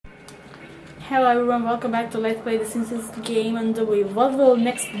Hello everyone, welcome back to Let's Play the Simpsons game on the way. What will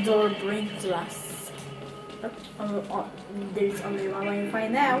next door bring to us? There's only one way to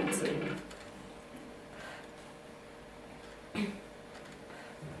find out.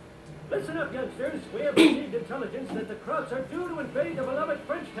 Listen up, youngsters. We have received intelligence that the Krauts are due to invade the beloved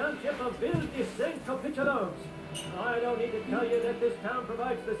French township of Ville de Saint-Capitulons. I don't need to tell you that this town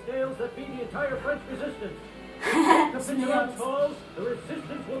provides the scales that feed the entire French resistance. If Capitulons falls, the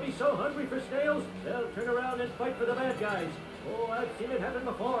resistance will be so hungry for snails, they'll turn around and fight for the bad guys. Oh, I've seen it happen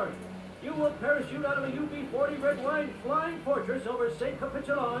before. You will parachute out of a UB-40 Red Line flying fortress over St.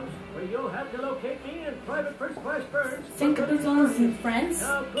 Capitulons, where you'll have to locate me and Private First Class Burns. St. Capitulons in France?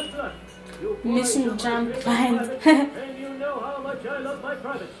 Now, good luck. Mission jump blind. And you know how much I love my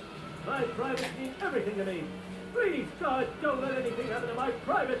privates. My privates mean everything to me. Please, God, don't let anything happen to my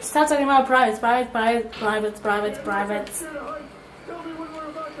privates. Stop talking about privates. Tell me when we're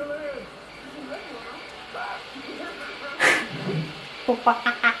about to land.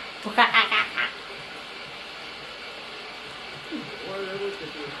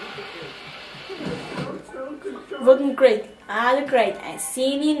 Looking great. I look great. I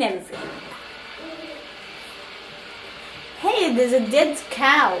see you in everything. Hey, there's a dead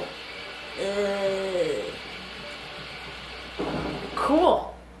cow.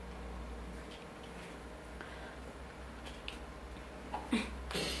 Cool.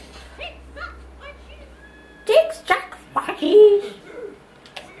 Tic Tac Party.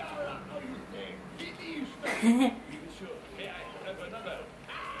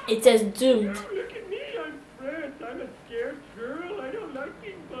 It says doomed. Look at me, I'm Fred. I'm a scared girl. I don't like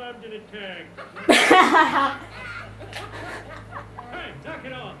being bombed in a tank. Hey, knock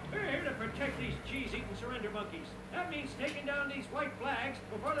it off. We're here to protect these cheese-eating surrender monkeys. That means taking down these white flags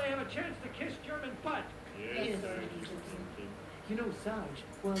before they have a chance to kiss German butt. Yes, sir. You know, Sarge,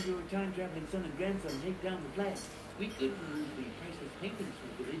 while your time-traveling son and grandson take down the flags, we could remove the priceless paintings from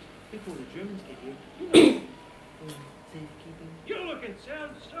the village before the Germans get here. You know, for safekeeping. You look and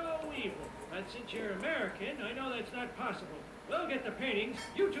sound so evil. But since you're American, I know that's not possible. We'll get the paintings.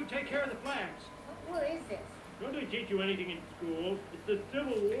 You two take care of the flags. What is this? Don't they teach you anything in school? It's the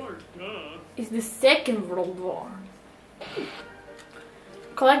Civil War, duh. It's the Second World War.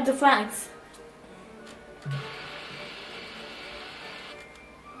 Collect the flags.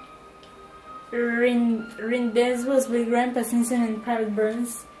 Rendezvous with Grandpa Simpson and Private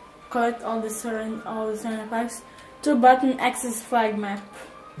Burns. Collect all the surrender flags. 2 button access flag map.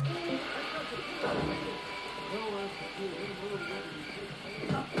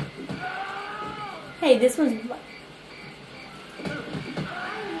 Hey, this one's.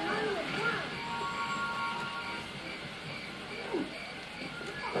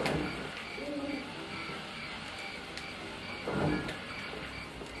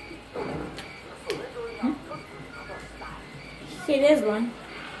 Okay, there's one.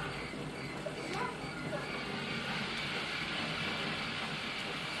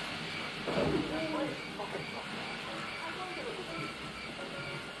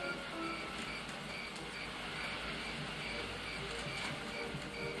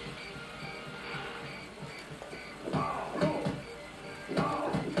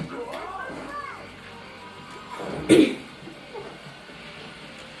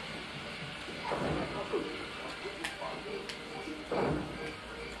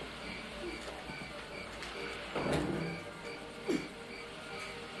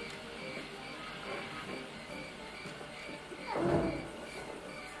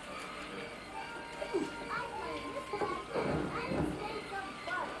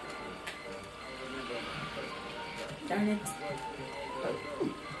 Darn it.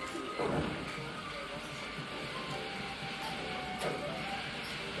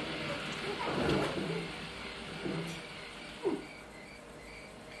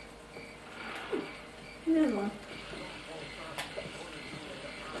 There's one.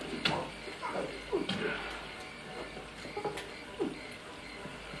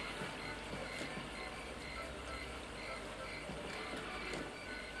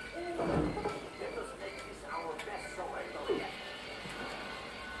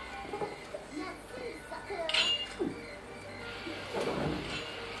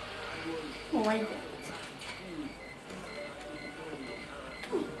 Oh my God.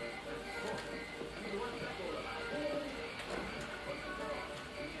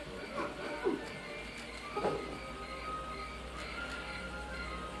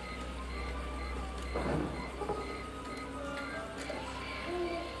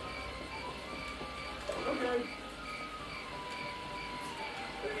 Okay.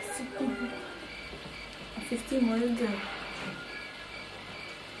 15 more to go.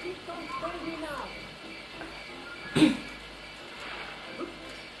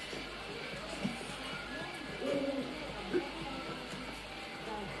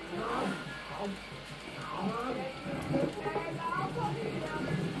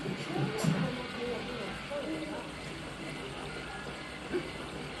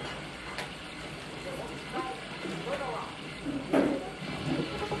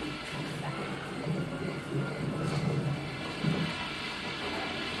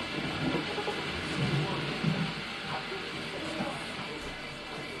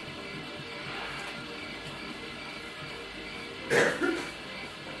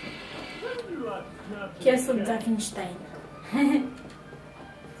 Castle Duckenstein.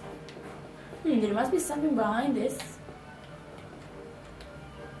 There must be something behind this.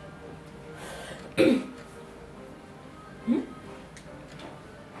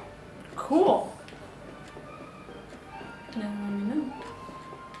 Cool. No.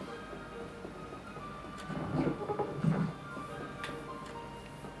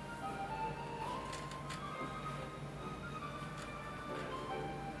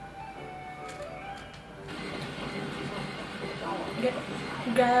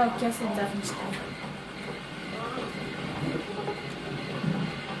 Got Castle Duckenstein.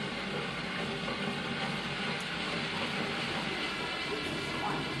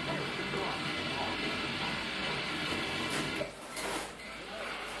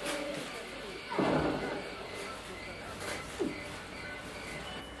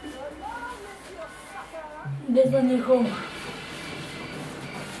 There's one new home.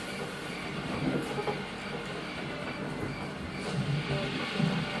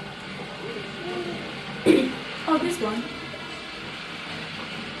 Oh, this one.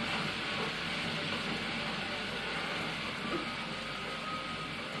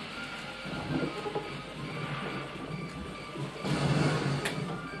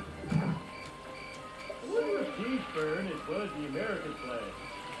 What was Teesburn? It was the American flag.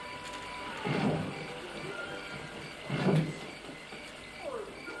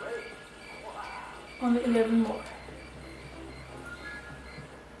 Only 11 more.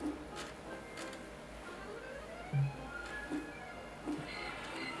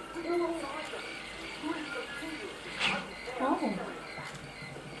 Oh.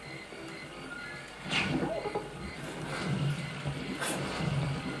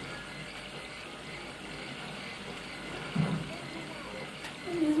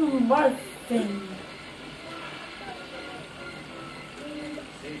 This one bird thing.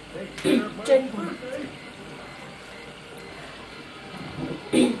 Checkpoint.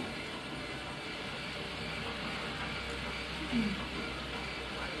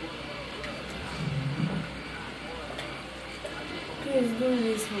 Please do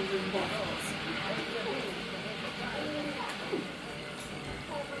this for the bottles.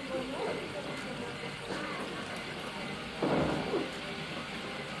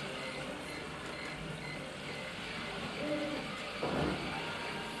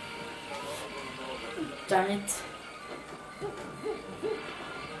 Darn it.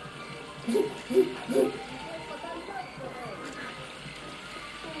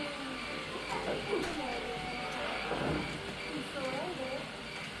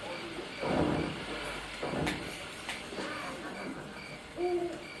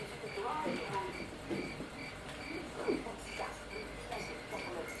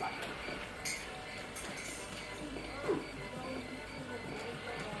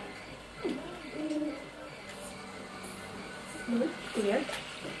 Clear.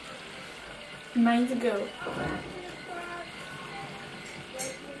 Mine to go.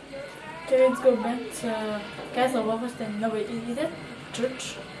 Okay, let's go back to Castle Wolfenstein. No wait, is that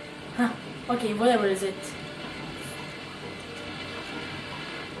church? Huh. Okay, whatever is it.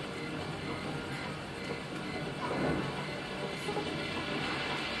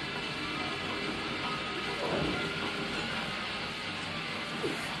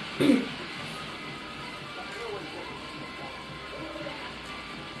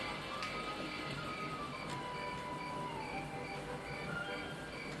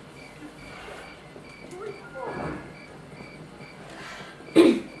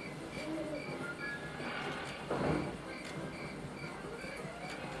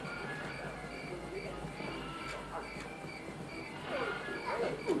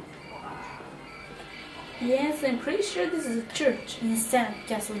 Yes, I'm pretty sure this is a church instead of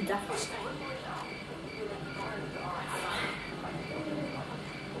Castle Duckenstein.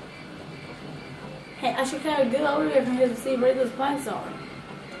 Hey, I should kind of go over here from here to see where those plants are.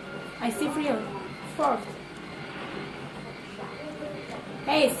 I see 3 of 4.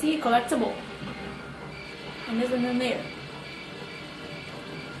 Hey, see, collectible. And there's one in there.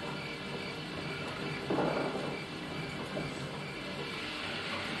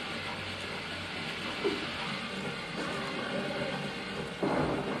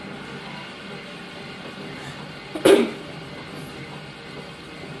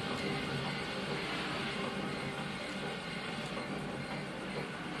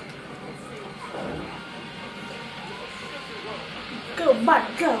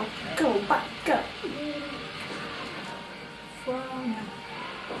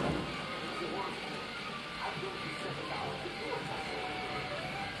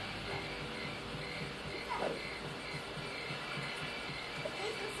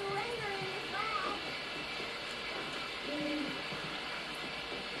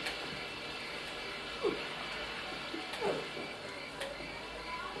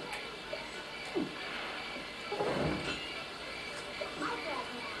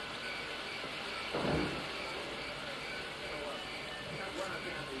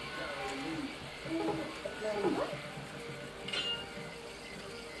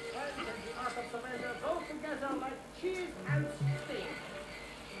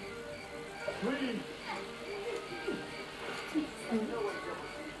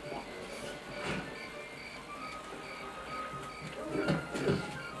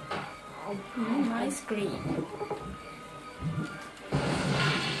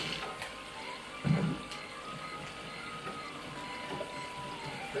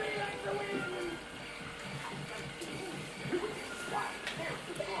 Oh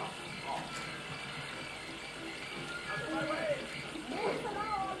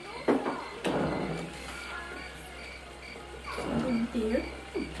dear.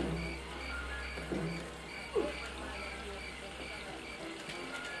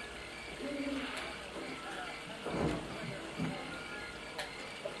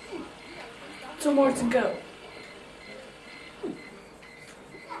 Two more to go.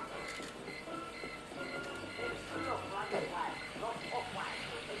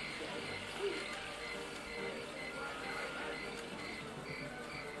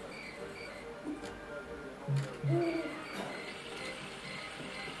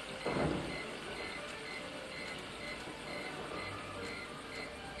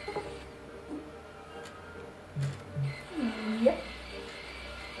 Yep.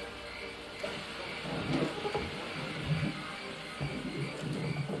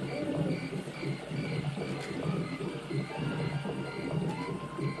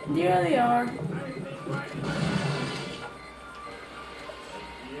 There they are.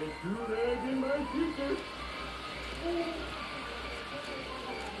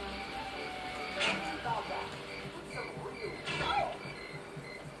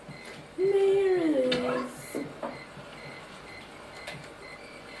 There it is.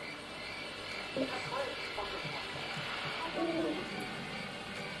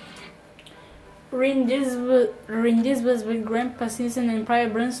 Ring this was with Grandpa Simpson and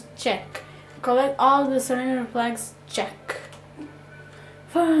Private Burns, check. Collect all the surrender flags, check.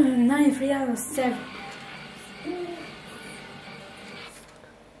 93 out of 7.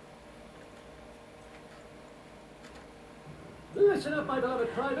 Listen up, my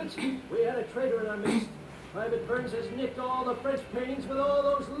beloved privates. We had a traitor in our midst. Private Burns has nicked all the French paintings with all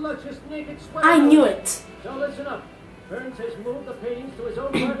those luscious naked sweaters. I knew it. So listen up. Burns has moved the paintings to his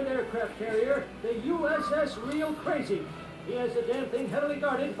own private aircraft carrier, the USS Real Crazy. He has the damn thing heavily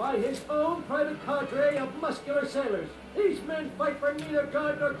guarded by his own private cadre of muscular sailors. These men fight for neither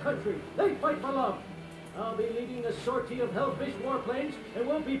God nor country. They fight for love. I'll be leading a sortie of Hellfish warplanes and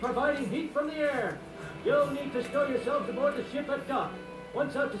will be providing heat from the air. You'll need to stow yourselves aboard the ship at dock.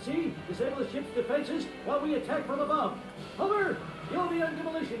 Once out to sea, disable the ship's defenses while we attack from above. Hover, you'll be on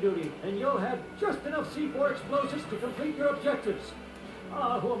demolition duty, and you'll have just enough C4 explosives to complete your objectives.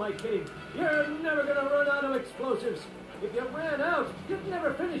 Ah, who am I kidding? You're never gonna run out of explosives. If you ran out, you'd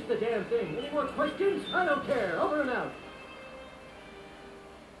never finish the damn thing. Any more questions? I don't care. Over and out.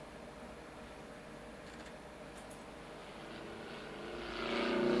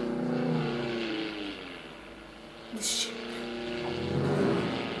 The ship.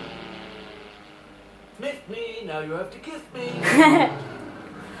 Missed me, now you have to kiss me.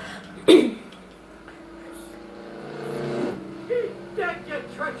 Eat that, you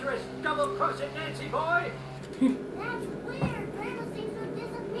treacherous, double-crossing Nancy boy! That's weird. Grandma seems to have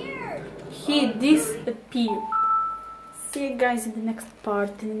disappeared. He disappeared. See you guys in the next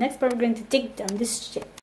part. In the next part, we're going to take down this ship.